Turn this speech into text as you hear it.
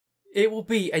It will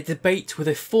be a debate with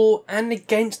a for and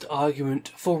against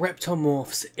argument for reptile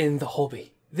morphs in the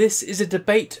hobby. This is a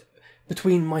debate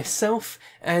between myself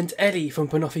and Ellie from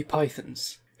Banoffee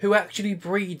Pythons, who actually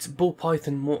breeds ball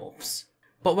python morphs.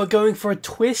 But we're going for a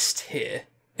twist here,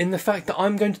 in the fact that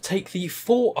I'm going to take the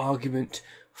for argument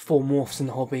for morphs in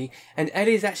the hobby, and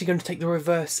Ellie is actually going to take the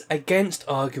reverse against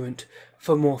argument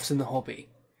for morphs in the hobby.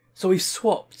 So we've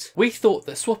swapped. We thought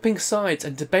that swapping sides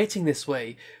and debating this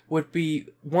way would be,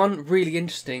 one, really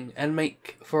interesting and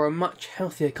make for a much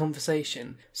healthier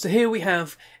conversation. So here we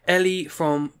have Ellie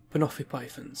from Banoffee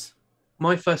Pythons.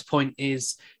 My first point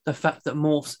is the fact that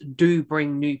morphs do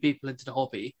bring new people into the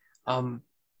hobby.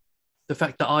 The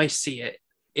fact that I see it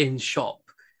in shop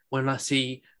when I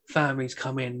see families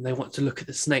come in, they want to look at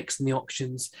the snakes and the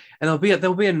auctions, and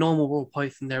there'll be a normal ball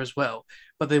python there as well,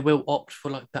 but they will opt for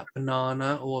like that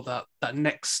banana or that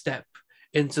next step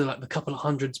into like the couple of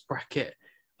hundreds bracket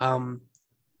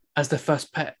as their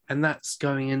first pet, and that's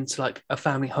going into like a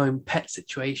family home pet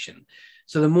situation.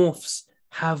 So the morphs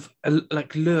have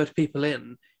like lured people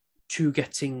in to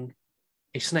getting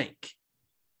a snake,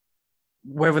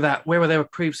 whether they were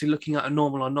previously looking at a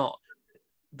normal or not.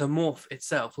 The morph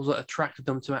itself was what attracted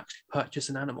them to actually purchase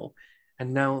an animal,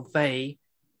 and now they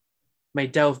may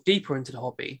delve deeper into the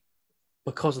hobby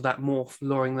because of that morph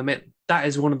luring them in. That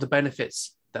is one of the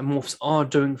benefits that morphs are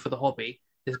doing for the hobby,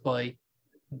 is by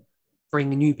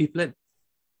bringing new people in.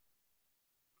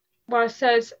 Well, it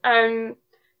says the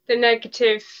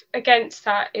negative against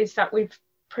that is that we've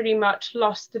pretty much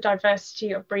lost the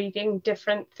diversity of breeding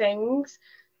different things.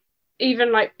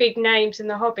 Even like big names in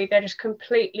the hobby, they just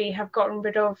completely have gotten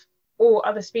rid of all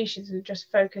other species and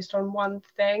just focused on one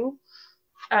thing.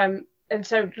 And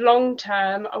so long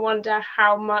term, I wonder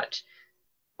how much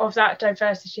of that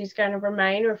diversity is going to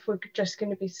remain, or if we're just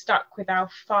going to be stuck with our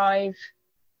 5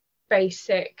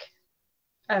 basic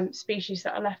species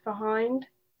that are left behind.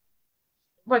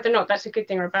 Whether or not that's a good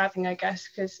thing or a bad thing, I guess,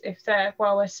 because if they're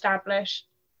well established,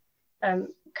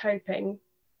 coping,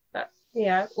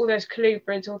 yeah, all those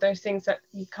colubrids, all those things that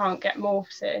you can't get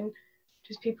morphs in,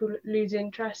 just people lose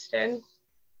interest in.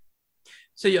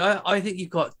 So yeah, I think you've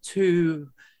got 2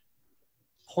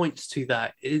 points to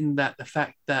that, in that the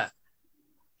fact that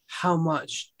how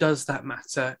much does that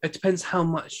matter? It depends how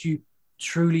much you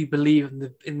truly believe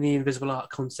in the invisible art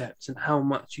concept, and how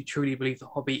much you truly believe the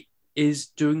hobby is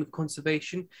doing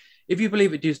conservation. If you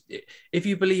believe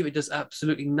it does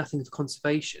absolutely nothing to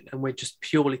conservation, and we're just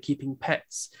purely keeping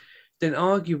pets, then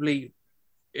arguably,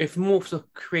 if morphs are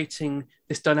creating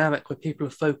this dynamic where people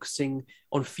are focusing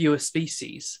on fewer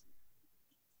species,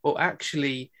 well,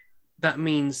 actually, that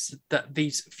means that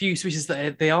these few species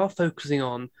that they are focusing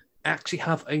on actually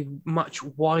have a much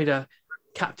wider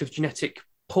captive genetic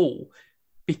pool,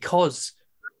 because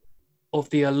of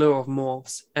the allure of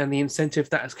morphs and the incentive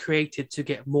that is created to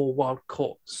get more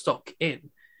wild-caught stock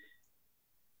in.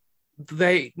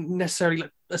 They necessarily,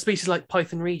 like a species like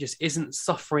Python Regis isn't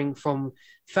suffering from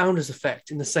founder's effect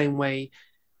in the same way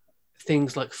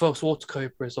things like false water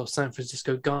cobras or San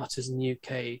Francisco garters in the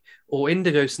UK or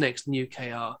indigo snakes in the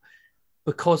UK are,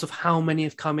 because of how many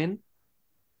have come in.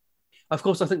 Of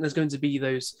course, I think there's going to be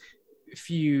those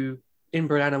few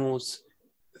inbred animals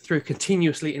through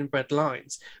continuously inbred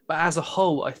lines, but as a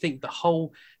whole, I think the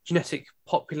whole genetic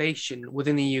population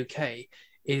within the UK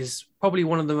is probably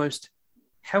one of the most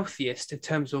healthiest in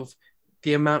terms of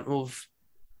the amount of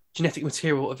genetic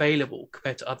material available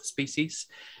compared to other species.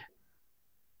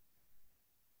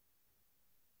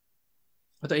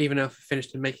 I don't even know if I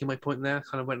finished in making my point there. I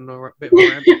kind of went on a bit of a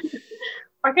rant.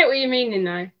 I get what you're meaning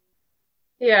though.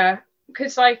 Yeah,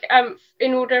 because like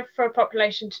in order for a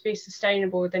population to be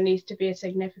sustainable, there needs to be a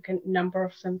significant number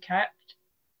of them kept.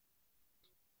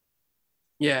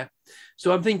 Yeah.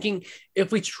 So I'm thinking,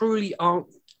 if we truly aren't,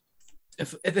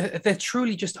 if they're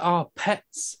truly just our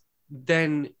pets,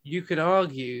 then you could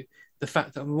argue the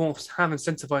fact that morphs have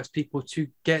incentivized people to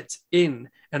get in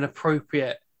an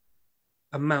appropriate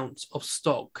amount of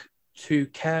stock to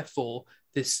care for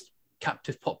this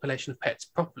captive population of pets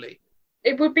properly.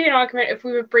 It would be an argument if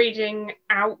we were breeding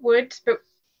outwards, but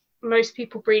most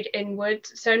people breed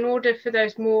inwards. So in order for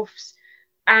those morphs,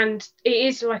 and it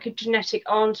is like a genetic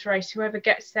arms race, whoever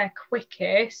gets there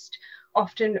quickest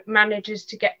often manages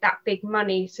to get that big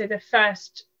money. So the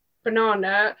first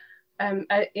banana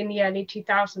in the early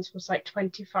 2000s was like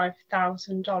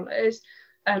 $25,000.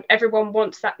 Everyone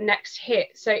wants that next hit.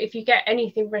 So if you get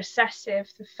anything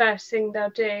recessive, the first thing they'll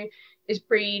do is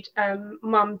breed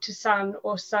mum to son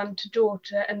or son to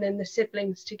daughter, and then the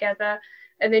siblings together.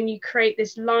 And then you create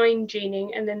this line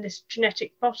gening and then this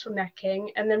genetic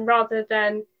bottlenecking. And then rather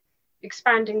than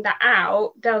expanding that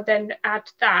out, they'll then add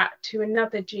that to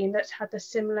another gene that's had a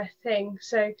similar thing.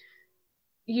 So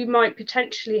you might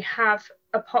potentially have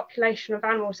a population of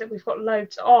animals that we've got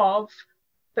loads of,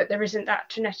 but there isn't that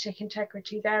genetic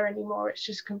integrity there anymore. It's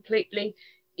just completely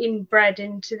inbred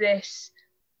into this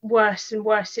worse and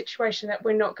worse situation that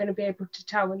we're not going to be able to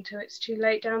tell until it's too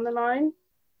late down the line.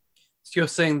 So you're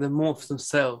saying the morphs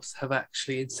themselves have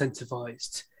actually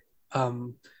incentivized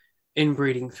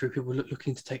inbreeding through people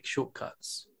looking to take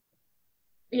shortcuts?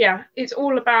 Yeah, it's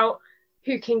all about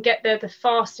who can get there the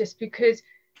fastest, because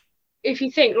if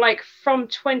you think, like, from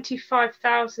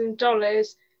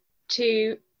 $25,000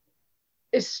 to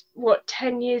is what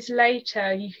 10 years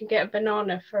later you can get a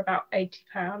banana for about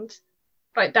 £80.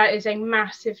 Like, that is a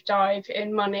massive dive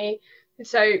in money.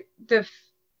 So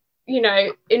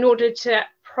in order to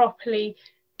properly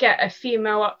get a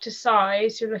female up to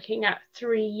size, you're looking at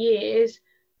 3 years.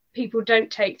 People don't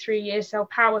take 3 years, they'll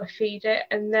power feed it,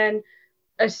 and then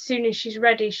as soon as she's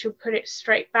ready, she'll put it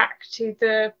straight back to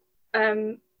the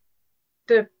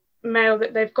male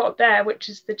that they've got there, which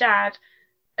is the dad,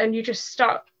 and you just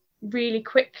start really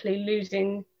quickly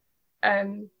losing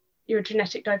your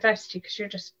genetic diversity, because you're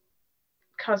just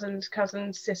cousins,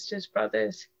 sisters,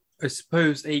 brothers. I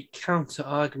suppose a counter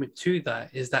argument to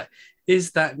that is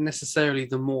that necessarily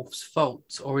the morph's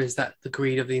fault, or is that the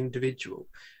greed of the individual?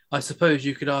 I suppose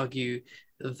you could argue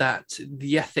that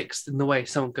the ethics and the way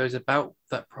someone goes about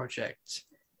that project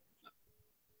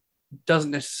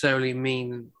doesn't necessarily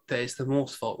mean that it's the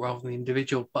morph's fault rather than the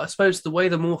individual. But I suppose the way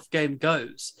the morph game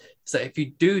goes is that if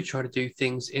you do try to do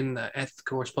things in that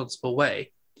ethical, responsible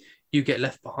way, you get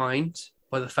left behind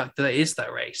by the fact that it is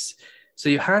that race. So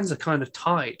your hands are kind of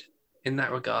tied in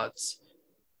that regards.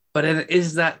 But then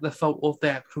is that the fault of the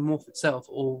actual morph itself,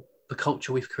 or the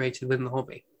culture we've created within the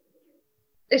hobby?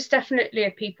 It's definitely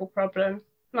a people problem.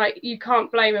 Like, you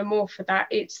can't blame a morph for that.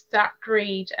 It's that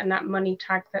greed and that money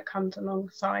tag that comes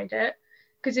alongside it.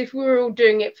 Because if we were all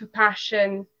doing it for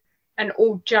passion and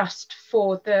all just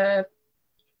for the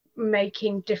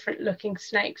making different looking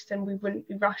snakes, then we wouldn't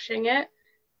be rushing it.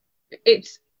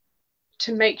 It's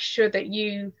to make sure that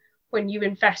when you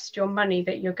invest your money,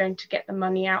 that you're going to get the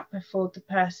money out before the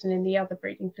person in the other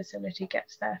breeding facility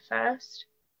gets there first.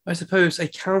 I suppose a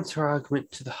counter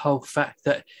argument to the whole fact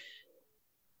that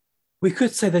we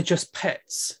could say they're just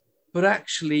pets, but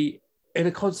actually in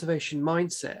a conservation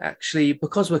mindset, actually,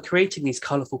 because we're creating these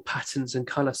colourful patterns and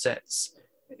colour sets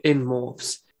in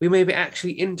morphs, we may be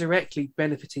actually indirectly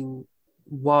benefiting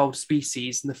wild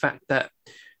species in the fact that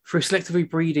through selectively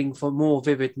breeding for more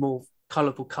vivid, more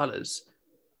colourful colours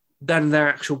than their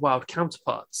actual wild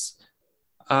counterparts,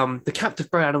 the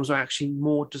captive bred animals are actually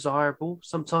more desirable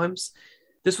sometimes.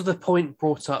 This was the point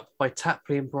brought up by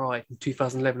Tapley and Bride in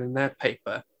 2011 in their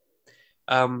paper.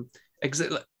 The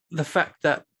fact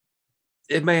that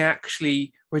it may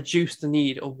actually reduce the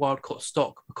need of wild-caught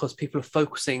stock because people are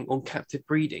focusing on captive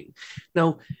breeding.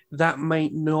 Now, that may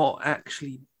not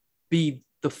actually be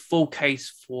the full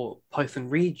case for Python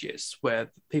Regius,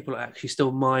 where people are actually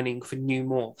still mining for new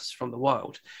morphs from the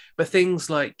wild. But things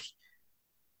like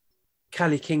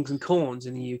Cali Kings and Corns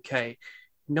in the UK,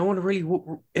 no one really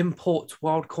imports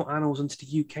wild-caught animals into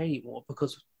the UK anymore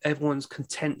because everyone's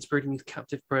content breeding these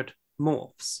captive bred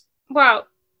morphs. Well,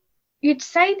 you'd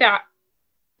say that,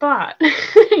 but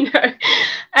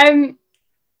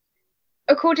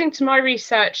according to my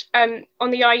research, on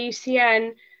the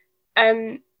IUCN,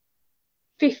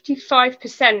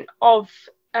 55% of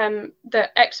the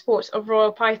exports of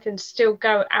royal pythons still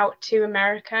go out to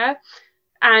America,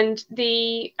 and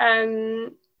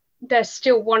they're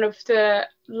still one of the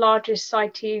largest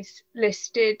CITES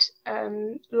listed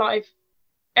live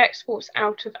exports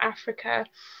out of Africa.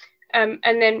 And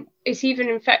then it's even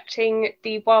infecting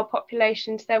the wild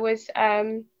populations. There was,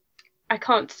 I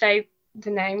can't say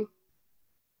the name,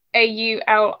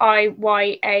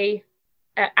 AULIYA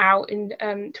out in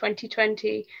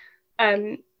 2020.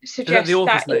 Suggests the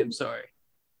author's that name, sorry.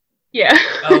 Yeah.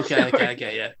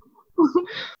 Okay, yeah.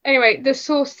 Anyway, the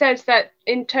source says that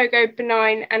in Togo,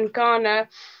 Benin, and Ghana,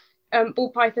 ball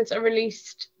pythons are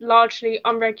released largely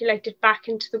unregulated back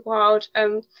into the wild,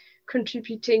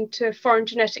 contributing to foreign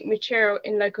genetic material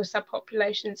in local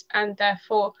subpopulations, and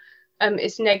therefore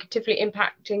is negatively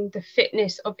impacting the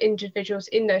fitness of individuals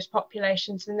in those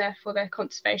populations and therefore their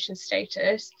conservation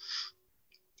status.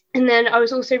 And then I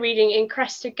was also reading in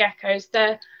crested geckos,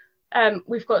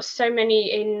 we've got so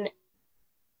many in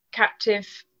captive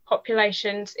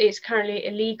populations, it's currently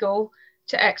illegal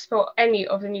to export any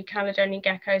of the New Caledonian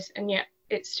geckos, and yet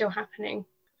it's still happening.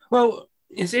 Well,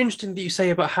 it's interesting that you say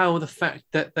about how the fact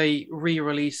that they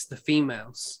re-release the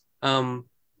females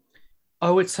I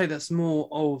would say that's more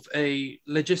of a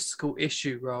logistical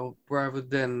issue rather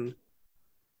than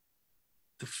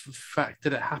the fact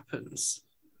that it happens.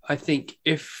 I think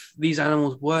if these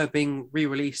animals were being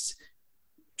re-released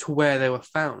to where they were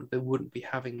found, they wouldn't be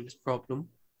having this problem.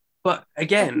 But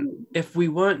again, if we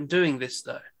weren't doing this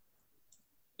though,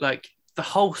 like the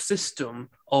whole system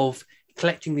of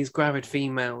collecting these gravid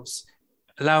females,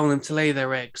 allowing them to lay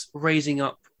their eggs, raising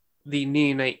up the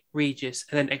neonate regis,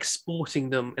 and then exporting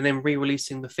them and then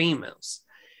re-releasing the females.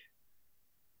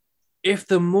 If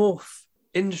the morph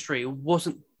industry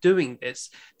wasn't doing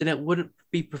this, then it wouldn't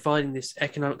be providing this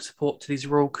economic support to these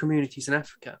rural communities in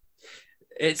Africa.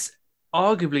 It's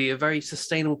arguably a very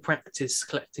sustainable practice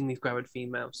collecting these gravid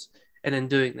females and then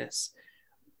doing this.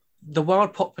 The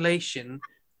wild population,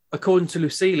 according to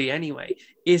Lucili anyway,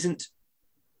 isn't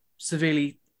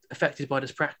severely affected by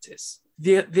this practice.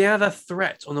 The other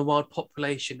threat on the wild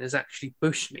population is actually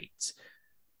bushmeat.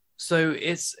 So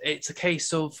it's a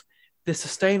case of the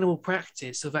sustainable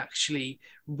practice of actually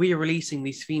re-releasing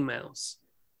these females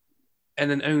and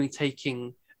then only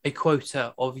taking a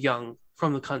quota of young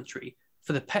from the country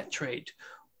for the pet trade,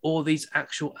 or these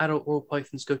actual adult royal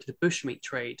pythons go to the bushmeat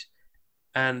trade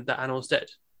and the animal's dead.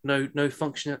 No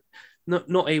function,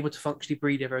 not able to functionally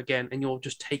breed ever again, and you're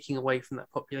just taking away from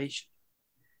that population.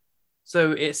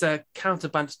 So it's a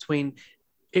counterbalance between,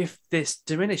 if this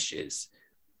diminishes,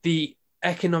 the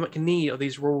economic need of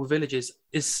these rural villages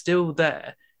is still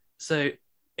there. So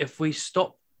if we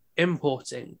stop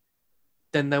importing,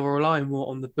 then they will rely more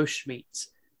on the bushmeat.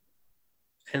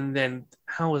 And then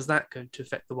how is that going to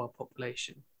affect the wild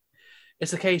population?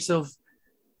 It's a case of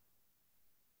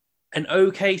an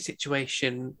okay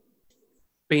situation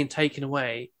being taken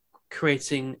away,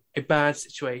 creating a bad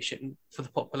situation for the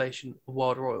population of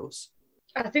wild royals.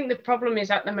 I think the problem is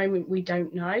at the moment we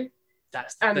don't know.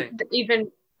 That's the thing.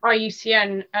 Even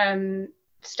IUCN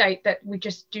state that we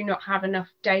just do not have enough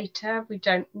data. We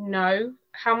don't know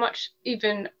how much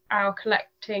even our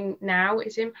collecting now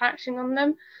is impacting on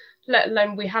them, let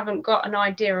alone we haven't got an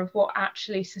idea of what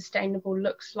actually sustainable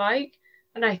looks like.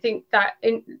 And I think that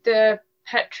in the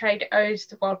pet trade owes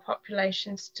the wild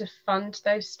populations to fund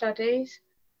those studies.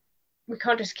 We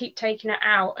can't just keep taking it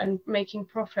out and making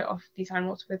profit off these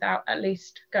animals without at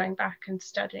least going back and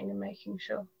studying and making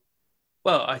sure.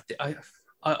 Well,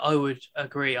 I would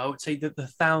agree. I would say that the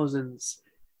thousands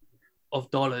of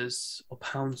dollars or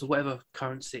pounds or whatever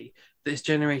currency that is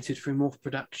generated through morph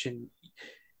production,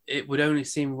 it would only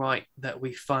seem right that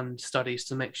we fund studies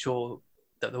to make sure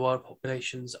that the wild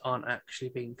populations aren't actually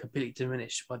being completely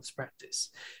diminished by this practice.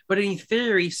 But in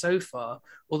theory, so far,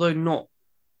 although not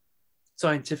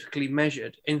scientifically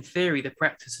measured, in theory, the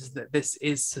practice is that this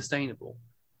is sustainable.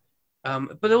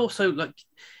 But also, like,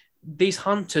 these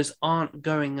hunters aren't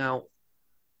going out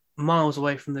miles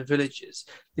away from their villages.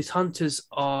 These hunters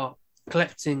are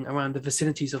collecting around the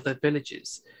vicinities of their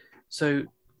villages. So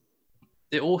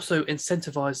it also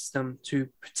incentivizes them to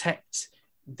protect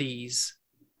these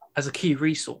as a key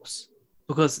resource,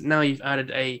 because now you've added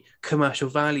a commercial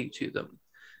value to them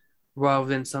rather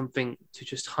than something to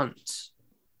just hunt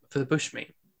for the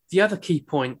bushmeat. The other key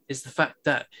point is the fact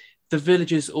that the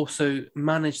villagers also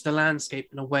manage the landscape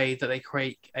in a way that they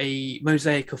create a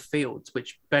mosaic of fields,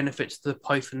 which benefits the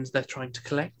pythons they're trying to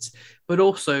collect, but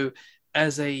also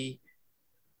as a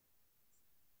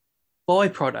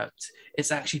byproduct,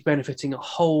 it's actually benefiting a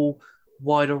whole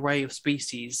wide array of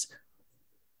species.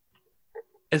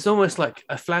 It's almost like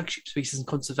a flagship species in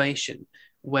conservation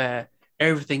where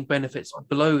everything benefits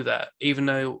below that, even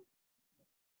though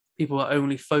people are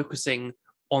only focusing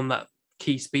on that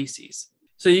key species.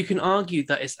 So you can argue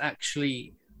that it's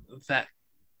actually that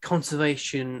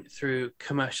conservation through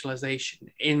commercialization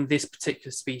in this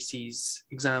particular species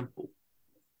example.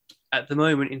 At the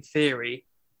moment, in theory,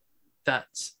 that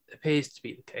appears to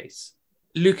be the case.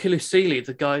 Luca Lucili,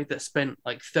 the guy that spent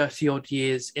like 30 odd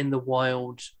years in the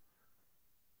wild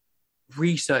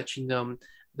researching them,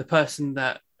 the person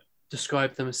that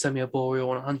described them as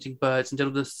semi-arboreal and hunting birds and did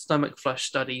all the stomach flush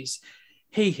studies,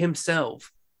 he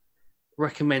himself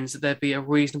recommends that there be a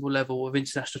reasonable level of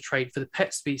international trade for the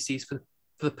pet species, for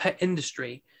the pet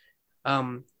industry,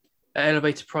 at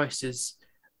elevated prices,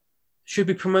 should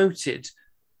be promoted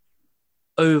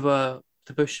over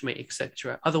the bushmeat,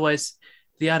 etc. Otherwise,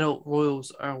 the adult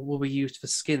royals will be used for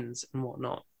skins and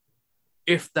whatnot,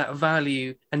 if that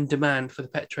value and demand for the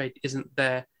pet trade isn't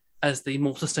there as the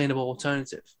more sustainable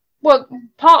alternative. Well,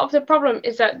 part of the problem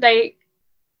is that they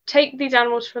take these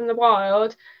animals from the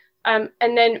wild, and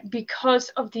then because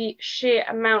of the sheer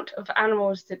amount of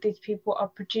animals that these people are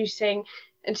producing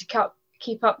and to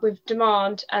keep up with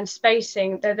demand and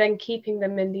spacing, they're then keeping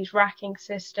them in these racking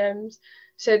systems.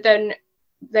 So then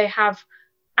they have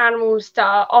animals that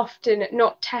are often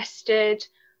not tested,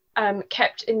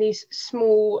 kept in these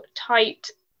small, tight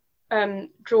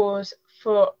drawers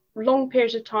for long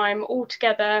periods of time all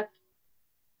together.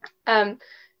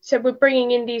 So we're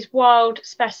bringing in these wild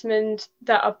specimens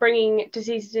that are bringing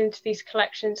diseases into these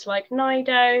collections like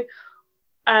Nido,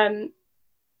 and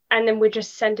then we're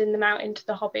just sending them out into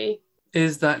the hobby.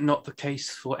 Is that not the case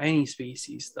for any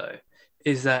species, though?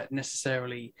 Is that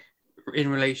necessarily in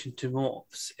relation to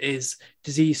morphs? Is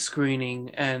disease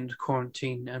screening and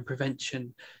quarantine and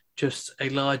prevention just a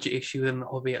larger issue than the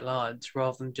hobby at large,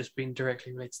 rather than just being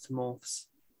directly related to morphs?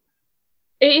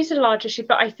 It is a large issue,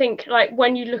 but I think like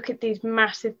when you look at these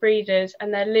massive breeders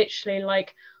and they're literally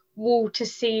like wall to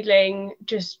ceiling,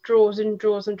 just drawers and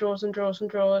drawers and drawers and drawers and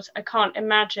drawers, I can't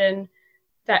imagine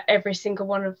that every single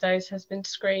one of those has been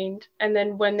screened. And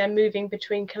then when they're moving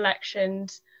between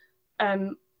collections,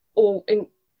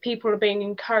 people are being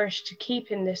encouraged to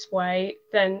keep in this way,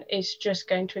 then it's just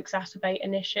going to exacerbate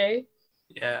an issue.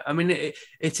 Yeah, I mean,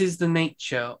 it is the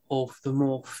nature of the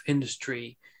morph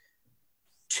industry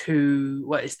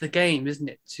it's the game, isn't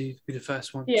it, to be the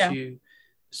first one to.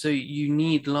 So you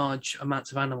need large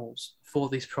amounts of animals for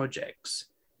these projects.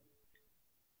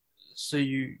 So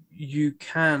you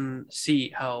can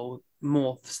see how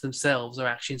morphs themselves are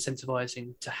actually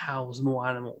incentivizing to house more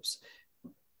animals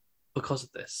because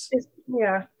of this.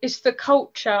 It's the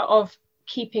culture of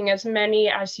keeping as many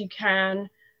as you can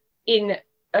in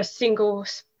a single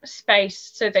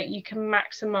space so that you can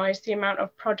maximize the amount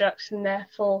of products and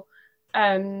therefore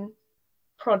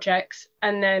projects,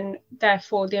 and then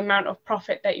therefore the amount of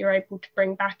profit that you're able to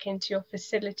bring back into your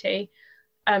facility,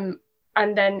 and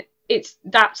then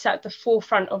that's at the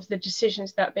forefront of the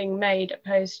decisions that are being made,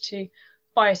 opposed to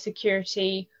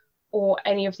biosecurity or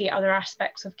any of the other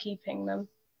aspects of keeping them.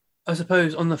 I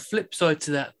suppose on the flip side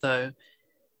to that, though,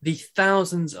 the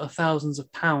thousands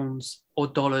of pounds or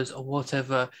dollars or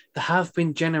whatever that have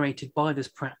been generated by this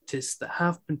practice, that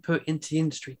have been put into the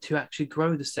industry to actually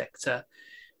grow the sector,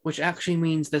 which actually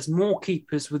means there's more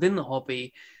keepers within the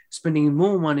hobby spending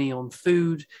more money on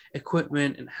food,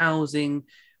 equipment, and housing.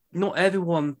 Not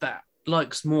everyone that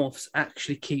likes morphs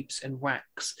actually keeps in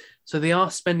racks. So they are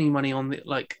spending money on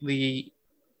the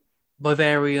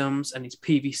vivariums and its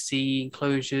PVC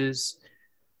enclosures.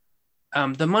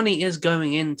 The money is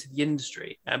going into the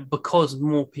industry, because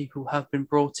more people have been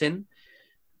brought in.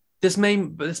 This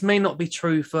may not be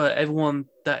true for everyone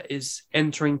that is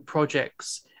entering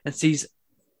projects and sees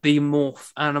the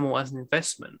morph animal as an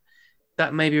investment.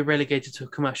 That may be relegated to a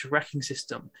commercial racking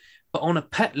system, but on a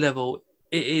pet level,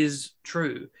 it is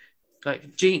true. Like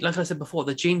I said before,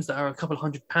 the genes that are a couple of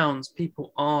 £100,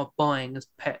 people are buying as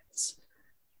pets.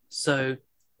 So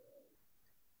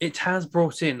it has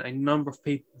brought in a number of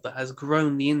people that has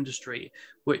grown the industry,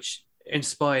 which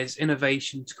inspires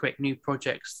innovation to create new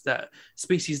projects that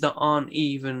species that aren't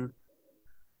even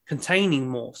containing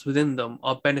morphs within them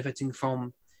are benefiting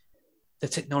from the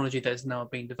technology that is now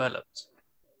being developed.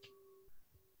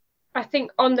 I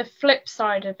think on the flip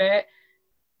side of it,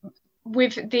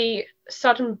 with the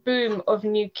sudden boom of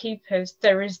new keepers,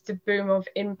 there is the boom of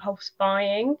impulse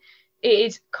buying. It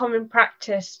is common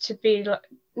practice to be like,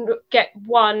 get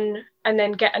one and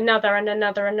then get another and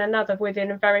another and another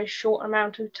within a very short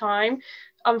amount of time.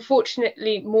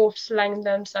 Unfortunately, morphs lend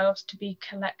themselves to be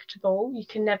collectible. You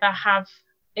can never have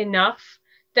enough.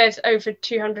 There's over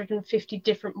 250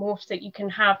 different morphs that you can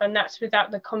have, and that's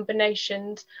without the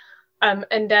combinations.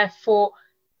 And therefore,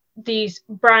 these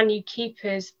brand new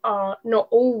keepers are not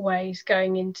always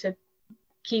going into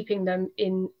keeping them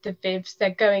in the vivs,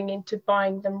 they're going into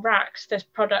buying them racks. There's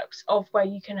products of where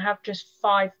you can have just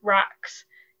 5 racks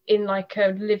in like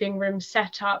a living room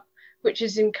setup, which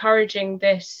is encouraging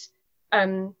this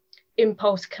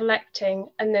impulse collecting.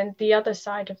 And then the other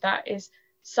side of that is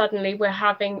suddenly we're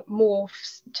having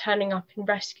morphs turning up in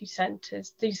rescue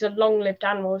centres. These are long-lived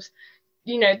animals.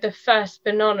 You know, the first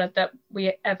banana that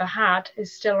we ever had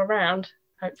is still around,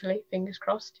 hopefully, fingers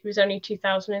crossed. He was only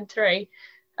 2003.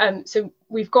 So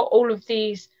we've got all of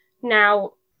these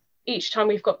now. Each time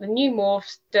we've got the new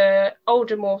morphs, the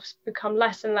older morphs become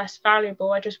less and less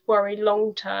valuable. I just worry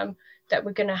long term that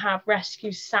we're going to have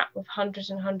rescues sat with hundreds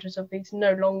and hundreds of these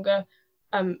no longer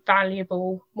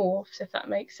valuable morphs, if that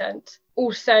makes sense.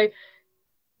 Also,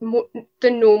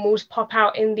 the normals pop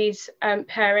out in these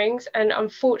pairings, and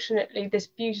unfortunately this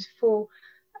beautiful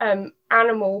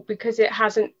animal, because it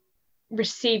hasn't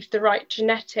received the right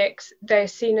genetics, they're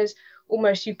seen as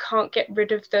almost you can't get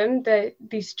rid of them. They're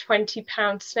these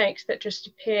 20-pound snakes that just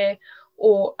appear,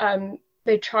 or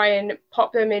they try and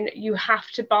pop them in. You have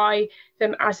to buy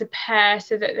them as a pair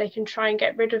so that they can try and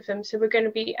get rid of them. So we're going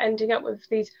to be ending up with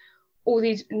all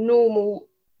these normal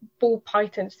ball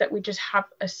pythons that we just have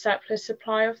a surplus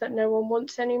supply of that no one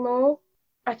wants anymore.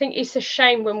 I think it's a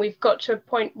shame when we've got to a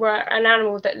point where an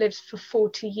animal that lives for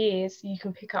 40 years you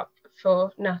can pick up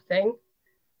for nothing.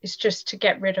 It's just to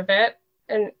get rid of it.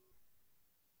 And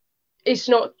it's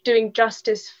not doing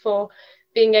justice for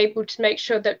being able to make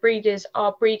sure that breeders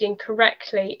are breeding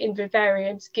correctly in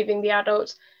vivariums, giving the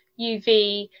adults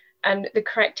UV and the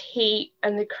correct heat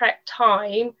and the correct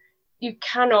time. You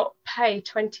cannot pay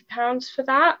 £20 for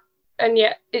that. And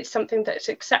yet it's something that's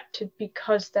accepted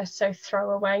because they're so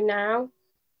throwaway now.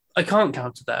 I can't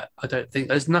counter that. I don't think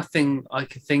there's nothing I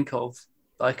can think of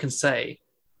that I can say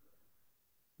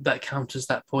that counters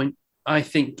that point. I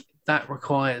think that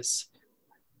requires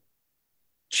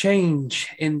change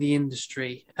in the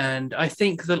industry, and I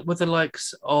think that with the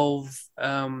likes of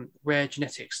rare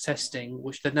genetics testing,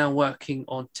 which they're now working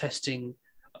on testing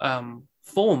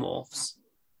for morphs.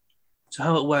 So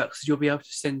how it works is you'll be able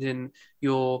to send in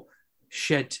your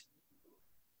shed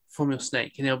from your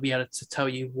snake, and they'll be able to tell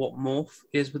you what morph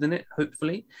is within it,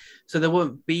 hopefully. So there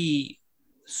won't be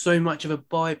so much of a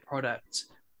byproduct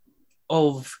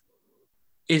of,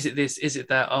 is it this, is it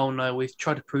that? Oh no, we've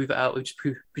tried to prove it out, we've just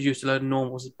produced a load of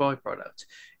normals as a byproduct.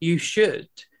 You should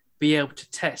be able to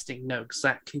test and know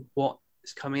exactly what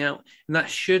is coming out, and that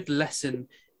should lessen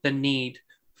the need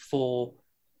for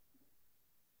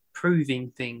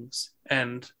proving things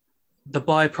and the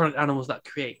byproduct animals that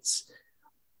creates.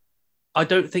 I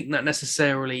don't think that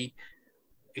necessarily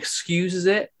excuses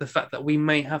it, the fact that we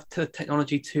may have the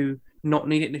technology to not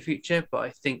need it in the future, but I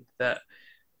think that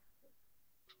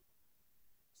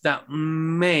that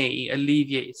may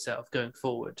alleviate itself going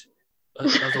forward.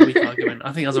 That's a weak argument.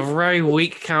 I think that's a very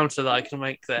weak counter that I can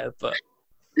make there, but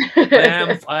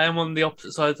I am on the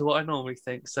opposite side to what I normally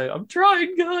think, so I'm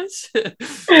trying, guys.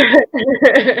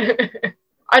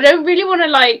 I don't really want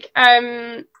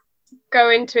to go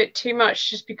into it too much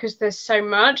just because there's so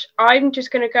much. I'm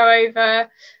just going to go over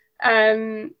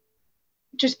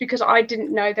just because I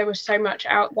didn't know there was so much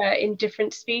out there in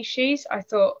different species. I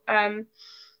thought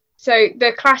so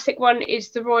the classic one is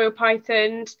the royal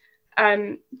pythons.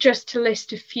 Just to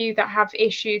list a few that have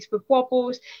issues with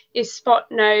wobbles is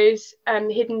spot nose,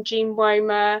 hidden gene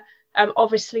woma,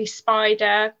 obviously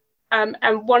spider.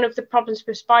 And one of the problems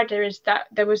with spider is that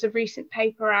there was a recent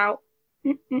paper out.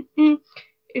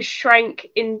 It shrank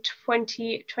in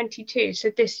 2022. So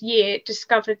this year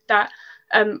discovered that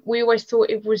we always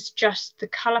thought it was just the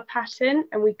colour pattern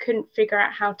and we couldn't figure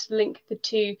out how to link the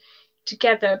two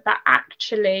together, but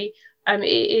actually it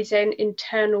is an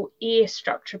internal ear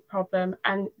structure problem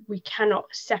and we cannot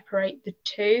separate the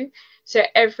two. So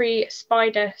every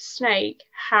spider snake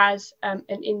has an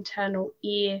internal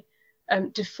ear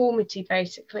deformity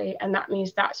basically, and that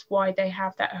means that's why they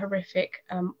have that horrific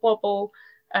wobble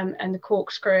and the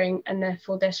corkscrewing, and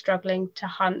therefore they're struggling to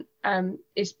hunt,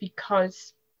 is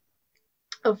because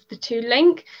of the two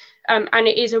link. And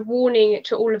it is a warning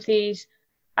to all of these.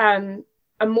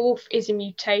 A morph is a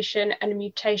mutation, and a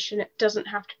mutation doesn't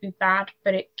have to be bad,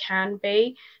 but it can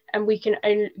be. And we can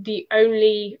the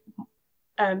only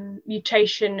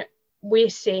mutation we're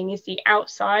seeing is the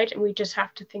outside, and we just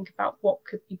have to think about what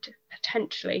could be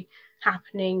potentially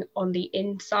happening on the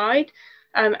inside.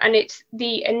 And it's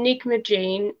the enigma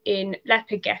gene in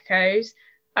leopard geckos.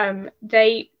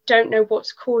 They don't know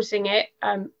what's causing it,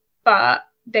 but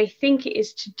they think it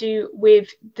is to do with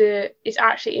it's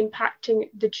actually impacting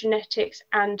the genetics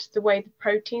and the way the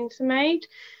proteins are made,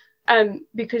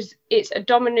 because it's a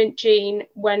dominant gene.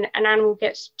 When an animal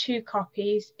gets 2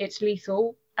 copies, it's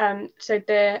lethal. So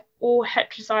they're all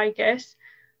heterozygous,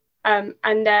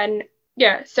 and then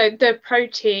so the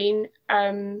protein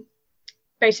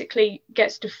basically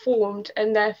gets deformed,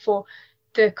 and therefore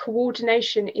the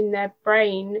coordination in their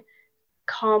brain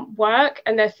can't work,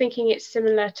 and they're thinking it's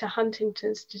similar to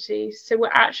Huntington's disease. So we're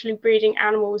actually breeding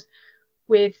animals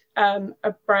with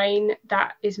a brain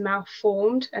that is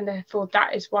malformed, and therefore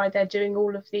that is why they're doing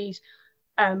all of these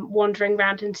wandering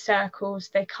around in circles.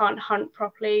 They can't hunt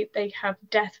properly, they have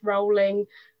death rolling,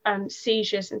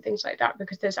 seizures and things like that,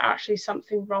 because there's actually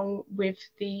something wrong with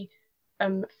the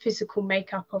physical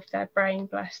makeup of their brain,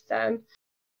 bless them.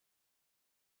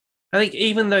 I think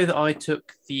even though that I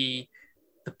took the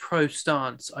pro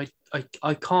stance,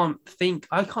 I can't think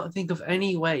of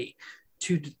any way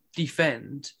to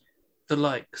defend the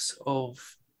likes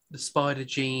of the spider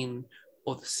gene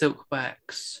or the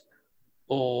silkbacks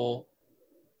or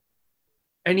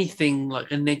anything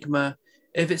like enigma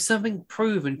if it's something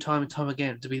proven time and time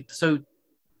again to be so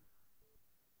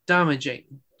damaging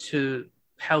to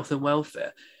health and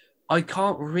welfare, I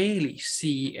can't really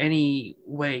see any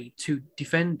way to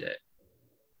defend it.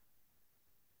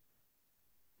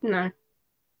 No.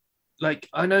 Like,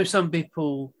 I know some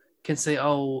people can say,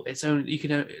 "Oh, it's only you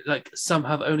can like some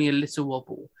have only a little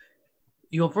wobble."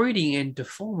 You're breeding in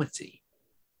deformity.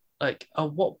 Like,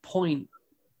 at what point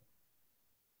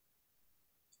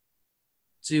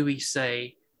do we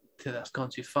say that that's gone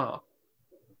too far?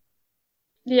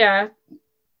 Yeah,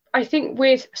 I think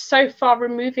we're so far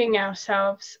removing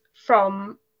ourselves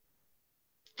from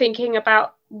thinking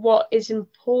about what is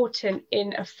important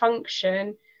in a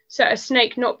function. So a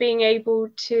snake not being able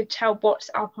to tell what's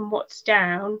up and what's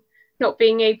down, not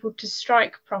being able to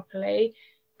strike properly,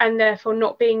 and therefore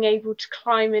not being able to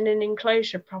climb in an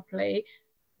enclosure properly.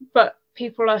 But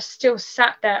people are still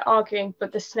sat there arguing,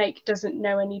 but the snake doesn't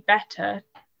know any better.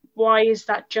 Why is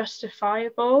that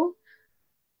justifiable?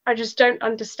 I just don't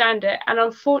understand it. And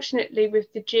unfortunately,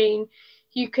 with the gene,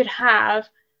 you could have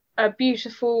a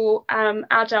beautiful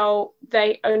adult,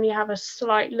 they only have a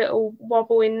slight little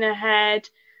wobble in their head,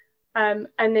 and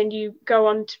then you go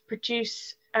on to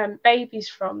produce babies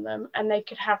from them, and they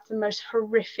could have the most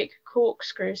horrific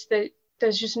corkscrews.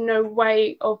 There's just no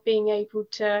way of being able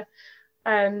to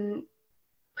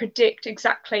predict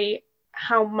exactly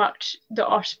how much the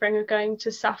offspring are going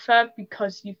to suffer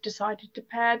because you've decided to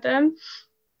pair them.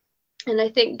 And I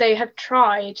think they have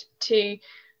tried to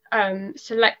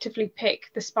selectively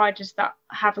pick the spiders that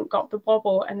haven't got the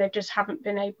wobble, and they just haven't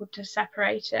been able to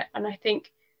separate it. And I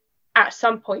think at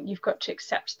some point you've got to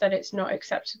accept that it's not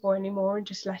acceptable anymore and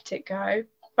just let it go.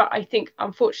 But I think,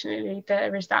 unfortunately,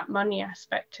 there is that money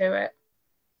aspect to it.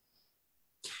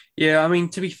 Yeah, I mean,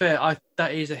 to be fair,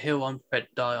 that is a hill I'm prepared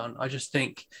to die on. I just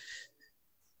think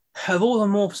of all the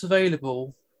morphs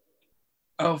available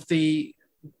of the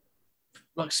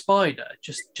like spider,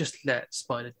 just let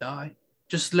spider die.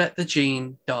 Just let the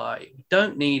gene die. We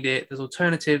don't need it. There's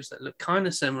alternatives that look kind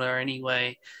of similar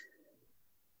anyway.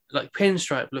 Like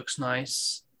pinstripe looks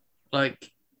nice.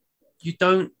 Like, you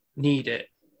don't need it,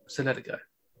 so let it go.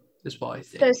 That's what I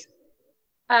think. There's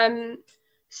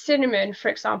cinnamon, for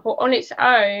example, on its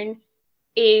own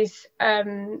is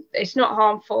it's not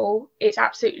harmful. It's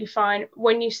absolutely fine.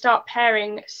 When you start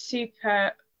pairing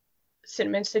super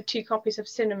cinnamon, so 2 copies of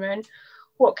cinnamon,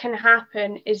 what can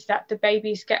happen is that the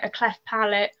babies get a cleft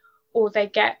palate, or they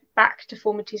get back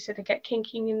deformity, so they get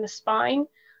kinking in the spine,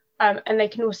 and they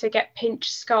can also get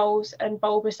pinched skulls and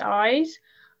bulbous eyes.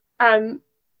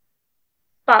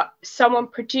 But someone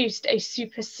produced a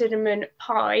super cinnamon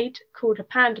pied called a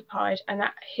panda pied, and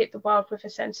that hit the world with a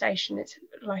sensation. It's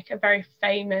like a very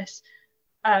famous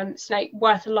snake,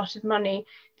 worth a lot of money.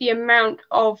 The amount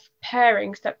of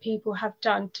pairings that people have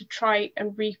done to try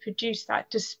and reproduce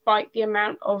that, despite the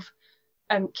amount of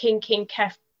kinking,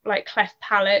 cleft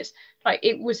palates, like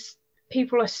it was,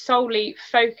 people are solely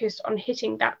focused on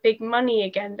hitting that big money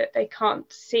again, that they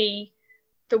can't see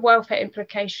the welfare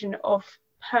implication of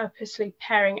purposely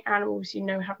pairing animals you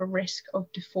know have a risk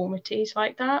of deformities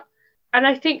like that. And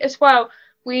I think as well,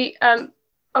 we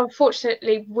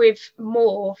unfortunately with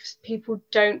morphs, people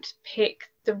don't pick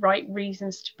the right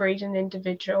reasons to breed an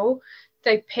individual.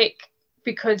 They pick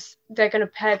because they're going to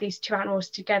pair these 2 animals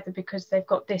together because they've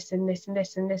got this and this and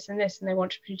this and this and this, and they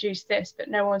want to produce this. But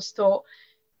no one's thought,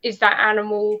 is that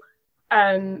animal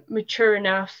mature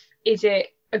enough? Is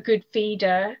it a good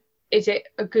feeder? Is it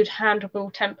a good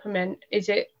handleable temperament? Is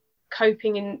it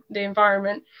coping in the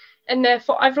environment? And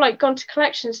therefore, I've gone to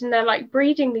collections, and they're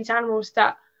breeding these animals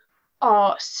that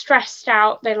are stressed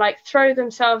out. They throw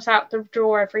themselves out the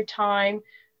door every time.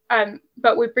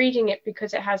 But we're breeding it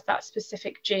because it has that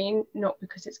specific gene, not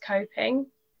because it's coping.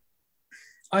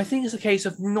 I think it's a case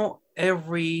of not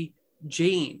every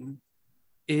gene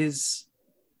is,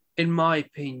 in my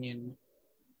opinion,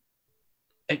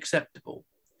 acceptable.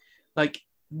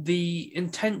 The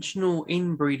intentional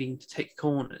inbreeding to take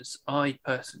corners, I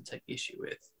personally take issue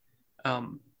with.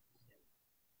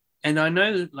 And I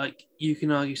know, you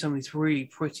can argue some of these really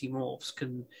pretty morphs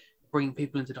can bring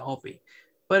people into the hobby,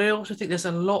 but I also think there's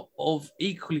a lot of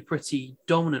equally pretty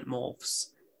dominant morphs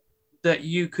that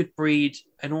you could breed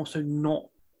and also not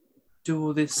do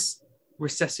all this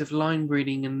recessive line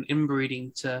breeding and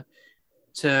inbreeding to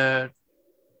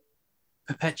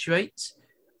perpetuate.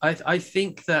 I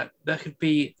think that there could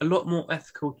be a lot more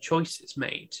ethical choices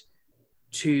made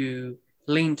to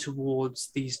lean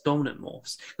towards these dominant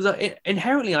morphs. Because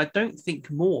inherently, I don't think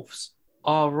morphs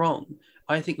are wrong.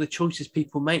 I think the choices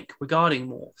people make regarding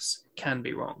morphs can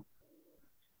be wrong.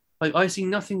 I see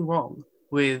nothing wrong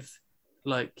with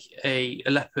a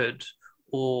leopard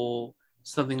or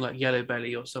something like yellow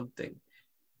belly or something.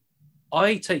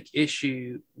 I take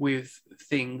issue with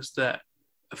things that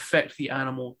affect the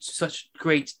animal to such a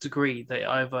great degree that it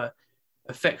either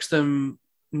affects them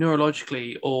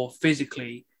neurologically or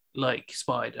physically, like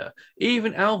spider.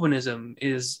 Even albinism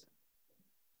is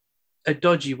a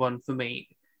dodgy one for me,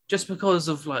 just because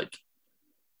of like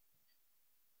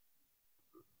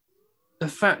the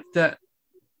fact that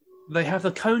they have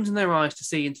the cones in their eyes to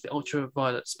see into the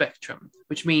ultraviolet spectrum,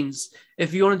 which means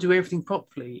if you want to do everything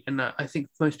properly, and I think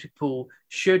most people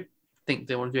should think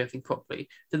they want to do everything properly,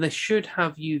 then they should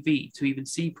have UV to even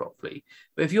see properly.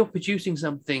 But if you're producing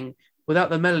something without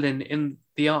the melanin in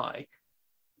the eye,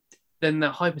 then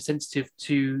they're hypersensitive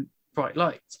to bright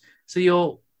light. So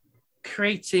you're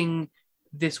creating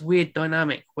this weird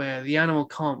dynamic where the animal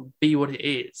can't be what it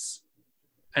is,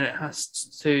 and it has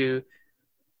to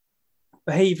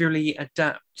behaviorally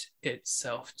adapt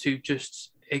itself to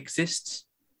just exist,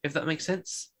 if that makes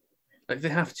sense. Like they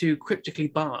have to cryptically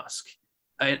bask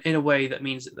in a way that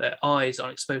means that their eyes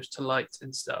aren't exposed to light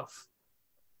and stuff.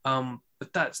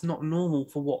 But that's not normal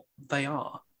for what they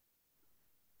are.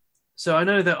 So I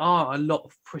know there are a lot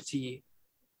of pretty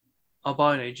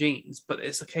albino genes, but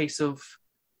it's a case of,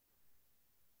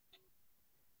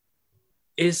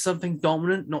 is something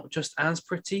dominant not just as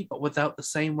pretty, but without the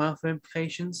same welfare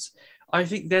implications? I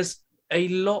think there's a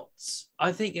lot.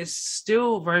 I think it's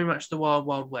still very much the wild,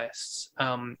 wild west.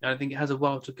 And I think it has a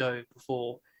while to go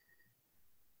before,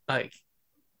 like,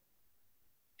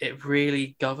 it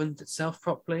really governs itself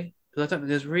properly. Because I don't think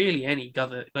there's really any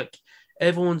govern. Like,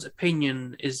 everyone's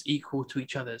opinion is equal to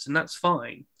each other's, and that's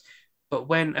fine. But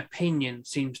when opinion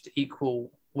seems to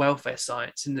equal welfare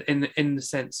science, in the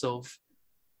sense of,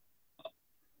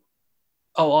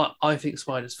 oh, I think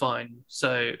spider's fine,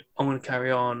 so I'm going to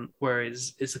carry on,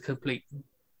 whereas it's a complete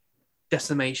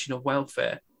decimation of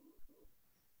welfare.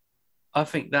 I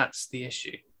think that's the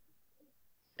issue.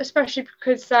 Especially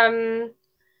because the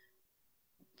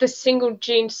single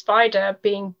gene spider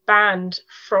being banned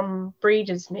from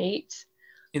breeders' meat.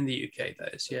 In the UK,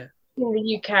 that is, yeah. In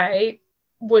the UK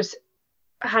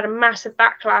had a massive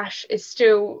backlash. It's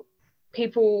still,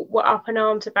 people were up in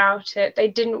arms about it. They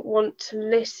didn't want to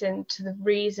listen to the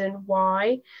reason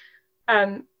why,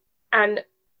 and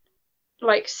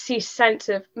like see sense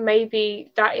of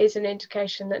maybe that is an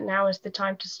indication that now is the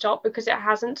time to stop, because it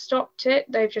hasn't stopped it.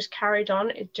 They've just carried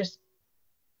on. It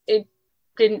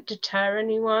didn't deter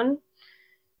anyone.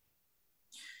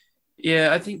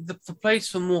 Yeah, I think the place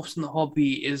for morphs in the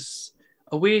hobby is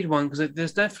a weird one, because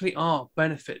there's definitely are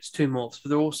benefits to morphs,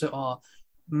 but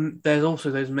there's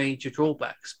also those major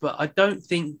drawbacks. But I don't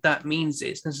think that means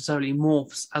it's necessarily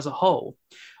morphs as a whole.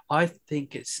 I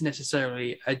think it's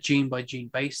necessarily a gene by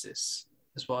gene basis,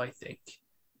 is what I think.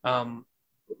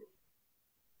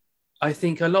 I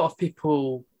think a lot of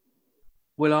people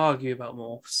will argue about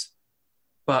morphs,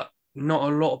 but not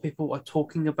a lot of people are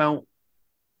talking about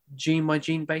gene by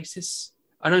gene basis.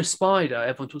 I know spider,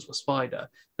 everyone talks about spider,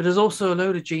 but there's also a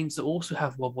load of genes that also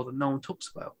have wobble that no one talks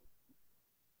about.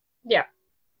 Yeah.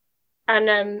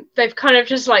 And they've kind of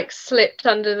just like slipped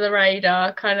under the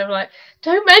radar, kind of like,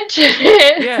 don't mention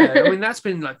it. Yeah, I mean, that's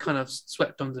been like kind of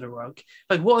swept under the rug.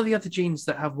 Like, what are the other genes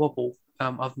that have wobble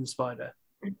other than spider?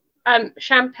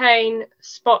 Champagne,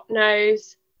 spot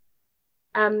nose.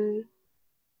 I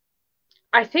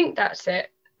think that's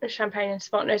it. Champagne and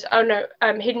spot nose. Oh no,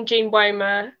 hidden gene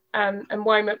woma and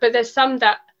woma. But there's some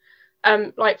that,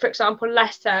 like for example,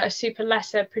 lesser, a super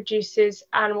lesser produces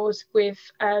animals with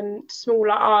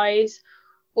smaller eyes,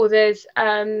 or there's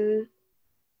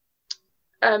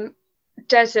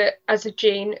desert as a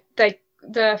gene.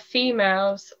 The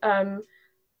females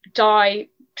die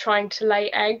trying to lay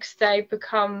eggs. They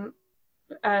become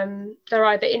they're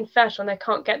either infertile and they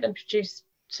can't get them produced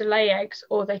to lay eggs,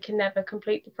 or they can never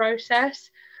complete the process.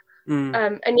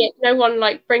 And yet no one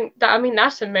like bring that. I mean,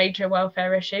 that's a major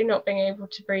welfare issue, not being able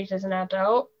to breed as an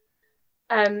adult.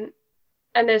 And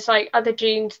there's like other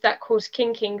genes that cause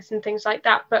kinkings and things like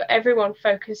that, but everyone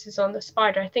focuses on the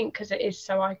spider, I think, because it is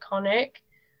so iconic.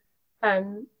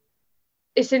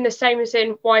 It's in the same as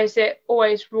in, why is it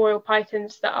always royal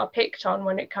pythons that are picked on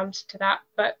when it comes to that?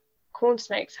 But corn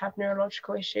snakes have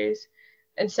neurological issues,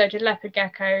 and so do leopard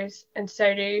geckos, and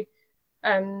so do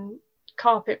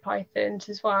carpet pythons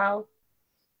as well.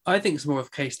 I think it's more of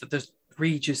a case that the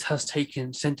Regis has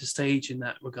taken centre stage in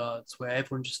that regards, where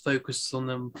everyone just focuses on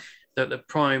them, the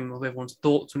prime of everyone's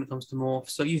thoughts when it comes to morph.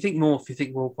 So you think morph, you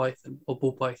think royal python or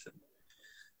ball python.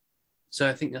 So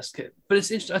I think that's good. But it's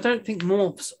interesting. I don't think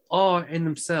morphs are in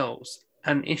themselves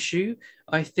an issue.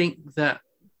 I think that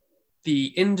the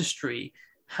industry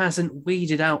hasn't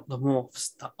weeded out the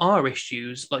morphs that are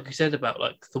issues, like you said about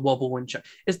like the wobble and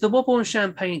is the wobble and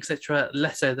champagne etc.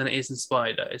 lesser than it is in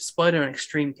spider? Is spider an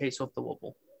extreme case of the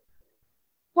wobble?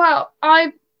 Well,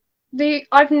 I've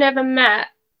never met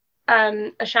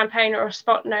a champagne or a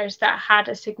spot nose that had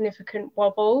a significant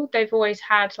wobble. They've always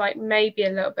had like maybe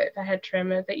a little bit of a head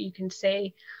tremor that you can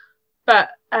see, but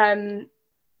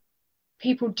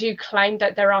people do claim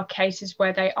that there are cases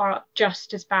where they are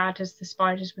just as bad as the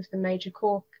spiders with the major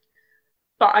cork.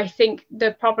 But I think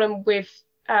the problem with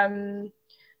the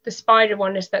spider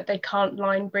one is that they can't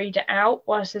line breed it out,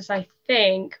 whilst as I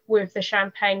think with the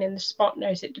champagne and the spot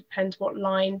nose, it depends what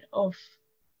line of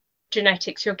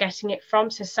genetics you're getting it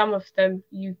from. So some of them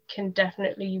you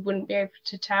wouldn't be able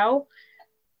to tell.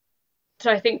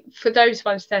 So I think for those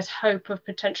ones, there's hope of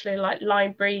potentially like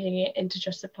line breeding it into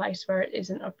just a place where it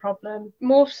isn't a problem.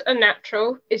 Morphs are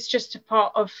natural. It's just a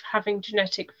part of having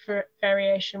genetic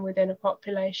variation within a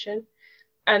population.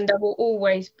 And there will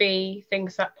always be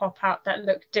things that pop out that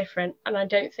look different. And I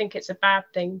don't think it's a bad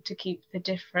thing to keep the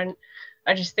different.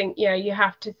 I just think, yeah, you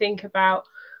have to think about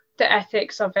the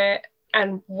ethics of it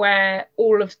and where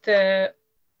all of the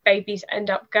babies end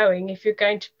up going. If you're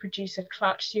going to produce a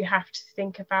clutch, you have to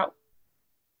think about,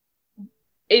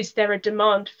 is there a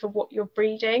demand for what you're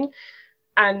breeding,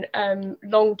 and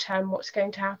long term what's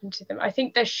going to happen to them. I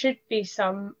think there should be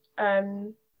some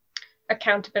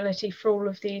accountability for all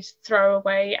of these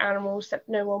throwaway animals that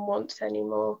no one wants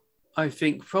anymore. I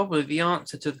think probably the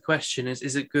answer to the question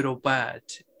is it good or bad,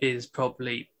 is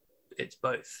probably it's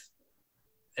both.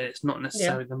 And it's not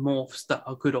necessarily the morphs that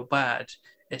are good or bad,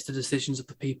 it's the decisions of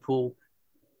the people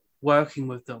working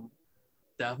with them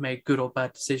that have made good or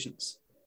bad decisions.